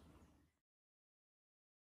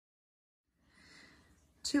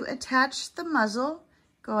 To attach the muzzle,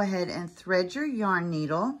 go ahead and thread your yarn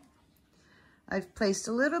needle. I've placed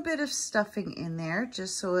a little bit of stuffing in there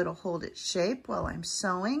just so it'll hold its shape while I'm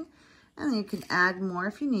sewing, and then you can add more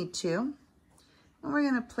if you need to. And we're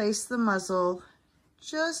going to place the muzzle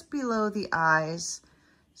just below the eyes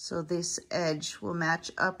so this edge will match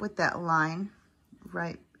up with that line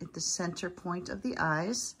right at the center point of the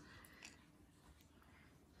eyes.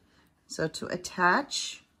 So to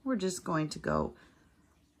attach, we're just going to go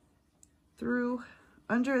through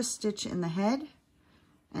under a stitch in the head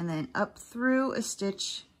and then up through a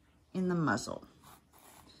stitch in the muzzle.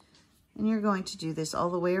 And you're going to do this all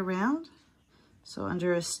the way around. So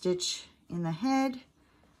under a stitch in the head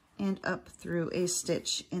and up through a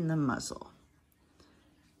stitch in the muzzle.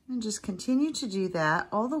 And just continue to do that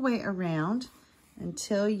all the way around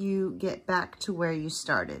until you get back to where you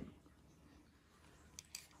started.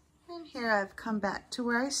 And here I've come back to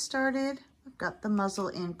where I started. I've got the muzzle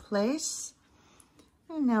in place.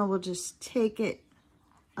 And now we'll just take it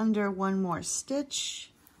under one more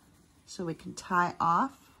stitch so we can tie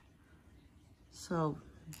off. So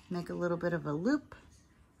make a little bit of a loop,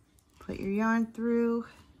 put your yarn through,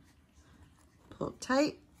 pull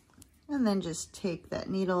tight, and then just take that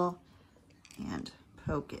needle and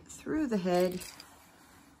poke it through the head,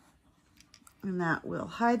 and that will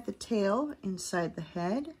hide the tail inside the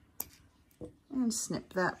head, and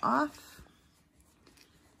snip that off.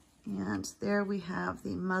 And there we have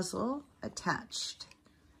the muzzle attached.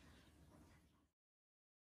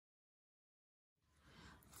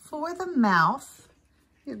 For the mouth,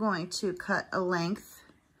 you're going to cut a length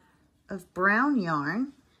of brown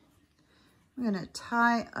yarn. I'm going to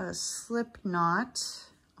tie a slip knot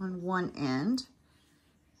on one end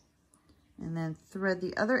and then thread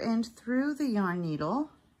the other end through the yarn needle.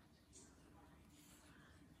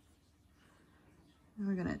 And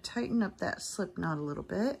we're going to tighten up that slip knot a little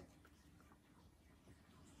bit.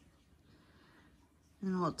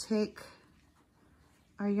 And we'll take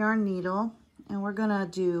our yarn needle and we're gonna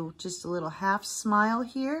do just a little half smile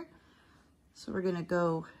here. So we're gonna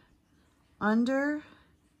go under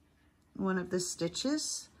one of the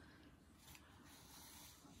stitches.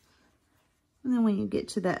 And then when you get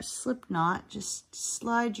to that slip knot, just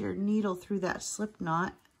slide your needle through that slip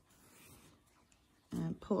knot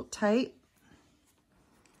and pull tight.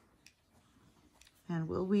 And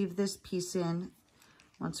we'll weave this piece in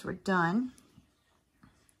once we're done.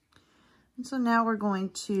 And so now we're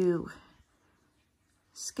going to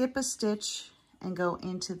skip a stitch and go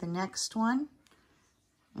into the next one,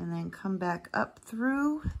 and then come back up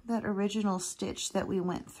through that original stitch that we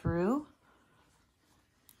went through.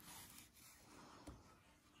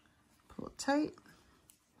 Pull it tight.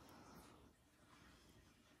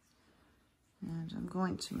 And I'm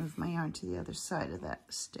going to move my yarn to the other side of that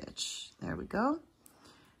stitch. There we go.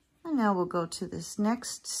 And now we'll go to this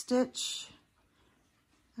next stitch,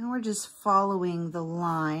 and we're just following the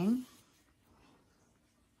line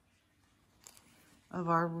of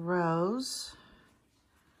our rows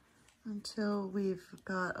until we've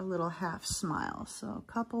got a little half smile. So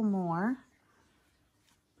a couple more.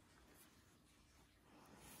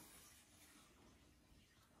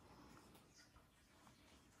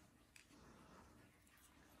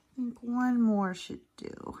 I think one more should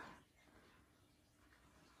do.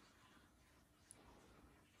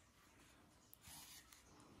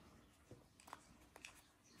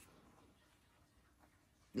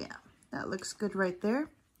 Yeah, that looks good right there.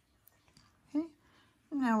 Okay,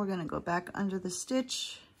 and now we're going to go back under the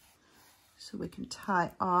stitch so we can tie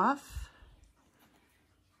off.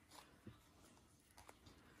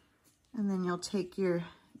 And then you'll take your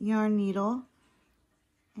yarn needle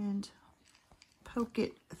and poke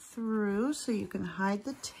it through so you can hide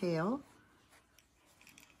the tail.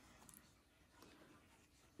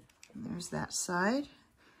 And there's that side.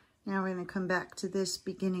 Now we're going to come back to this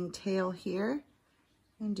beginning tail here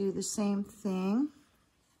and do the same thing.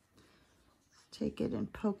 Take it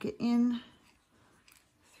and poke it in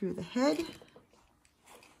through the head.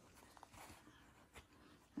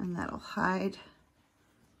 And that'll hide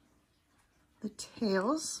the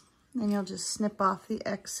tails. Then you'll just snip off the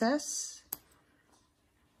excess.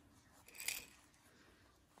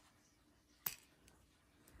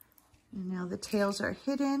 And now the tails are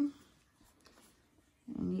hidden.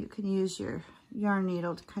 And you can use your yarn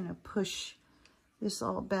needle to kind of push this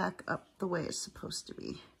all back up the way it's supposed to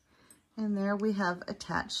be. And there we have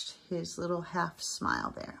attached his little half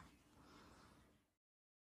smile there.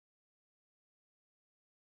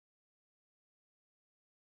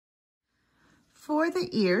 For the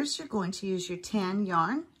ears, you're going to use your tan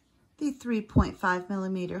yarn, the 3.5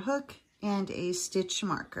 millimeter hook, and a stitch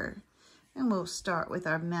marker. And we'll start with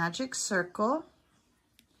our magic circle.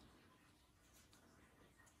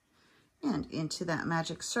 And into that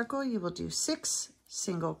magic circle, you will do 6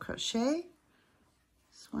 single crochet.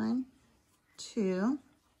 1, 2,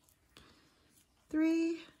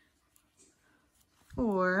 3,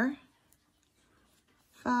 4,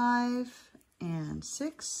 5, and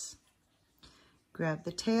 6. Grab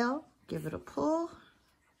the tail, give it a pull,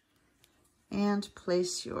 and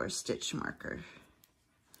place your stitch marker.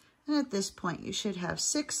 And at this point, you should have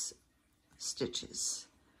 6 stitches.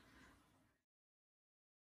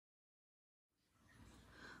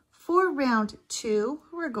 For round 2,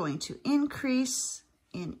 we're going to increase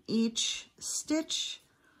in each stitch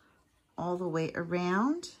all the way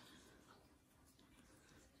around.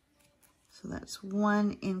 So that's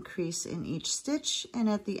 1 increase in each stitch, and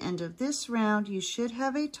at the end of this round, you should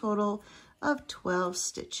have a total of 12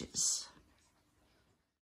 stitches.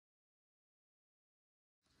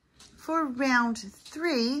 For round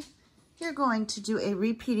 3, you're going to do a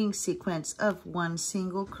repeating sequence of 1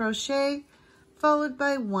 single crochet followed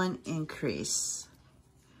by 1 increase.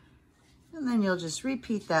 And then you'll just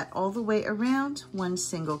repeat that all the way around, 1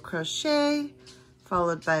 single crochet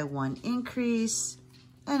followed by 1 increase.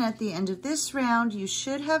 And at the end of this round, you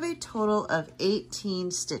should have a total of 18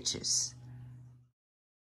 stitches.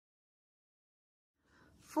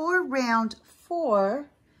 For round 4,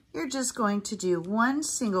 you're just going to do 1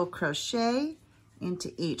 single crochet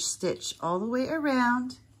into each stitch all the way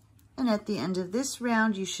around. And at the end of this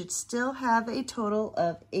round, you should still have a total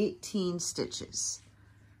of 18 stitches.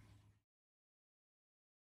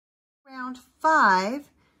 Round 5,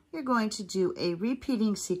 you're going to do a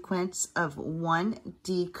repeating sequence of 1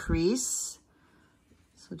 decrease.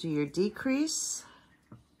 So do your decrease,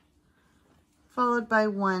 followed by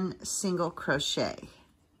 1 single crochet.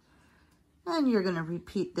 And you're going to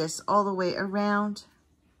repeat this all the way around.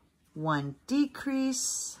 1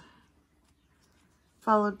 decrease,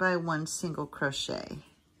 followed by 1 single crochet.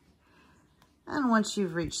 And once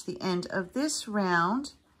you've reached the end of this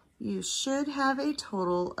round, you should have a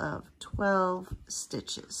total of 12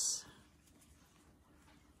 stitches.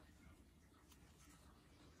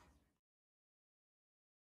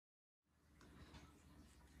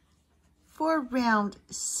 For round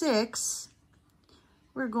 6,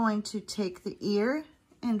 we're going to take the ear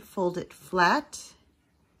and fold it flat,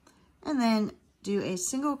 and then do a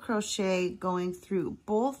single crochet going through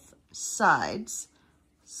both sides.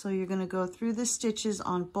 So you're going to go through the stitches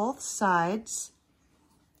on both sides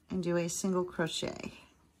and do a single crochet.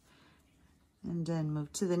 And then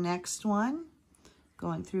move to the next one,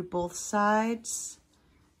 going through both sides,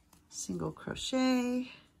 single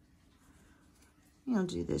crochet. You'll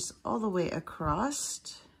do this all the way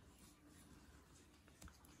across.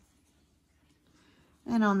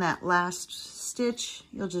 And on that last stitch,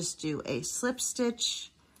 you'll just do a slip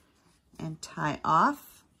stitch and tie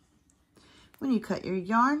off. When you cut your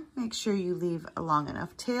yarn, make sure you leave a long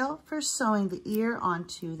enough tail for sewing the ear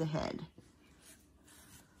onto the head.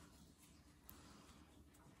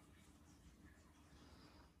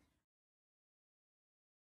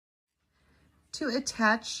 To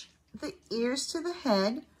attach the ears to the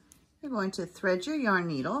head, you're going to thread your yarn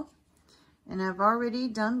needle, and I've already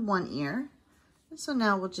done one ear. So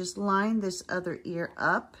now we'll just line this other ear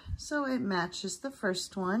up so it matches the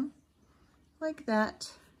first one, like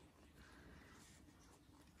that.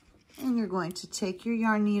 And you're going to take your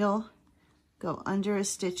yarn needle Go under a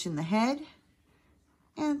stitch in the head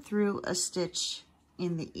and through a stitch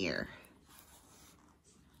in the ear.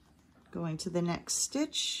 Going to the next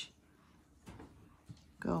stitch,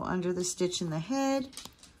 go under the stitch in the head,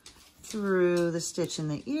 through the stitch in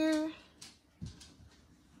the ear,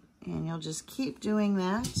 and you'll just keep doing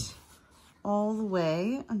that all the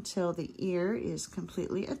way until the ear is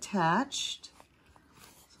completely attached.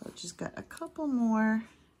 So I've just got a couple more.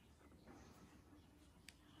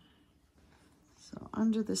 So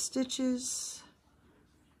under the stitches,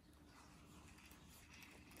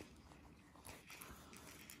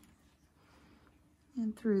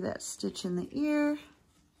 and through that stitch in the ear.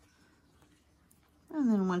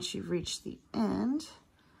 And then once you've reached the end,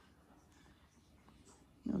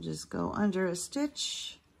 you'll just go under a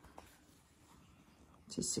stitch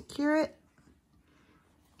to secure it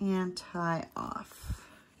and tie off.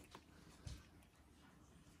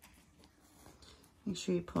 Make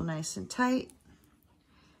sure you pull nice and tight,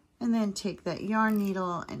 and then take that yarn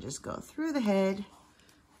needle and just go through the head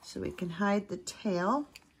so we can hide the tail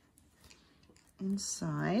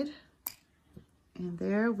inside. And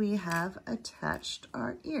there we have attached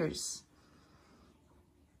our ears.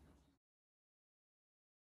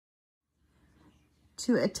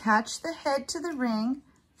 To attach the head to the ring,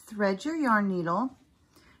 thread your yarn needle,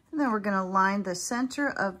 and then we're going to line the center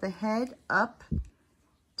of the head up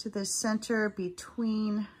to the center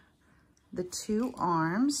between the two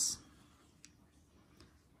arms,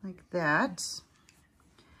 like that.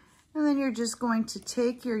 And then you're just going to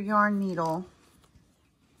take your yarn needle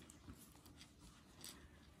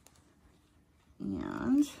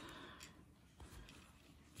and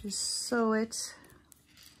just sew it.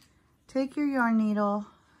 Take your yarn needle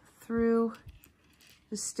through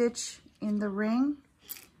the stitch in the ring,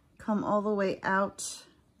 come all the way out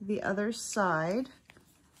the other side.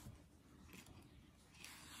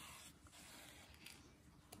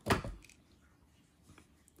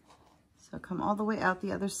 So come all the way out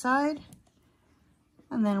the other side,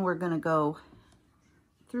 and then we're going to go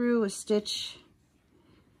through a stitch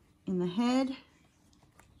in the head.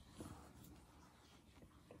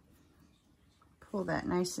 Pull that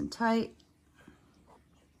nice and tight.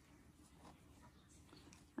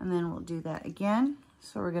 And then we'll do that again.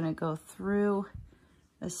 So we're going to go through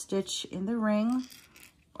a stitch in the ring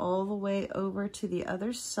all the way over to the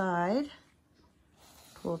other side.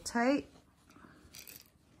 Pull tight.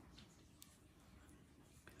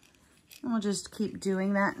 And we'll just keep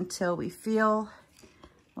doing that until we feel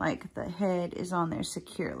like the head is on there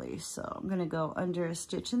securely. So I'm going to go under a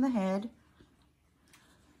stitch in the head.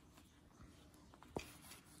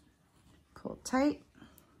 Pull tight,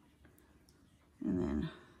 and then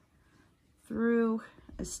through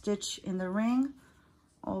a stitch in the ring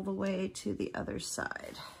all the way to the other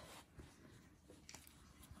side.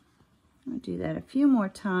 I'll do that a few more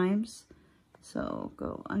times. So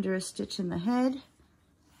go under a stitch in the head,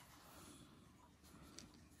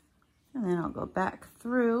 and then I'll go back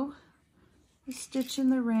through a stitch in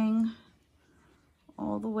the ring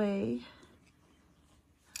all the way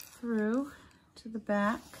through to the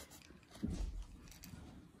back.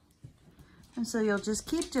 And so you'll just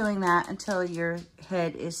keep doing that until your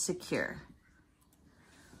head is secure.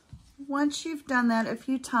 Once you've done that a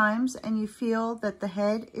few times and you feel that the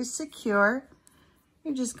head is secure,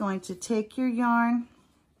 you're just going to take your yarn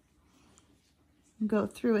and go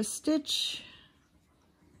through a stitch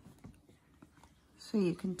so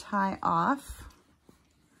you can tie off.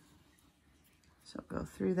 So go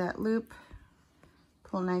through that loop,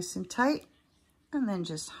 pull nice and tight, and then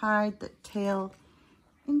just hide the tail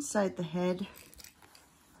inside the head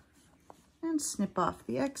and snip off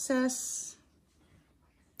the excess.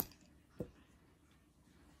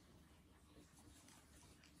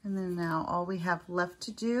 And then now all we have left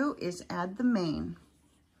to do is add the mane.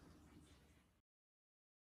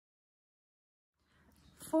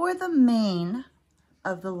 For the mane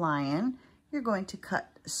of the lion, you're going to cut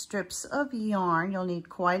strips of yarn. You'll need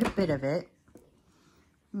quite a bit of it.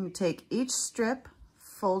 You take each strip,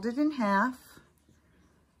 fold it in half,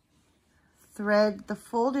 thread the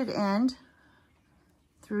folded end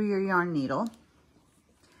through your yarn needle.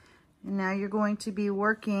 And now you're going to be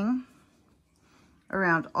working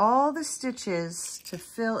around all the stitches to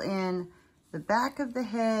fill in the back of the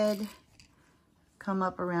head, come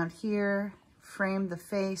up around here, frame the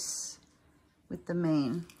face with the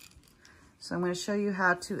mane. So I'm going to show you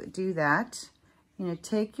how to do that. You're going to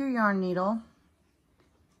take your yarn needle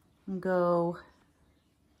and go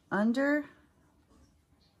under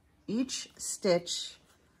each stitch,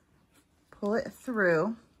 pull it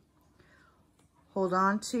through, hold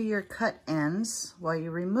on to your cut ends while you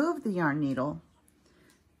remove the yarn needle,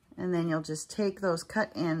 And then you'll just take those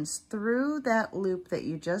cut ends through that loop that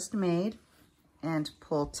you just made and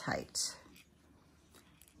pull tight.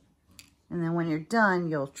 And then when you're done,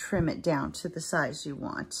 you'll trim it down to the size you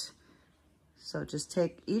want. So just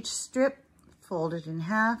take each strip, fold it in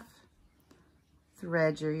half,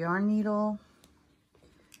 thread your yarn needle,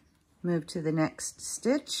 move to the next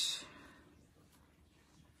stitch,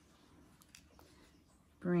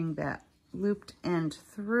 bring that looped end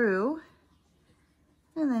through,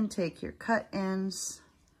 and then take your cut ends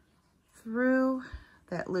through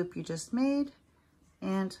that loop you just made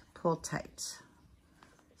and pull tight.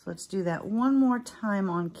 So let's do that one more time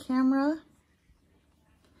on camera.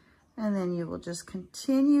 And then you will just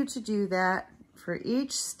continue to do that for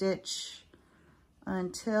each stitch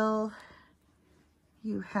until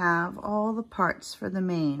you have all the parts for the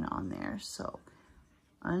mane on there. So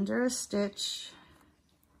under a stitch,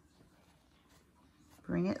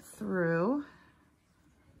 bring it through,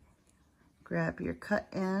 grab your cut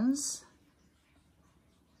ends,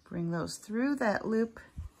 bring those through that loop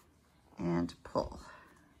and pull.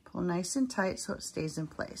 Pull nice and tight so it stays in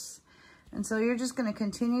place. And so you're just going to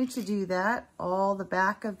continue to do that all the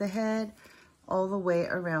back of the head, all the way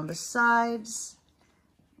around the sides,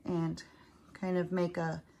 and kind of make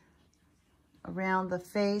around the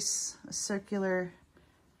face, a circular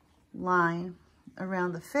line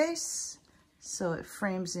around the face so it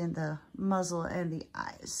frames in the muzzle and the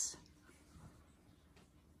eyes.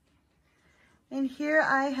 And here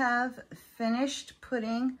I have finished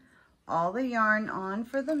putting all the yarn on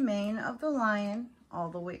for the mane of the lion all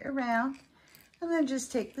the way around. And then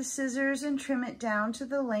just take the scissors and trim it down to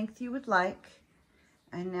the length you would like.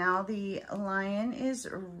 And now the lion is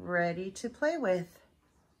ready to play with.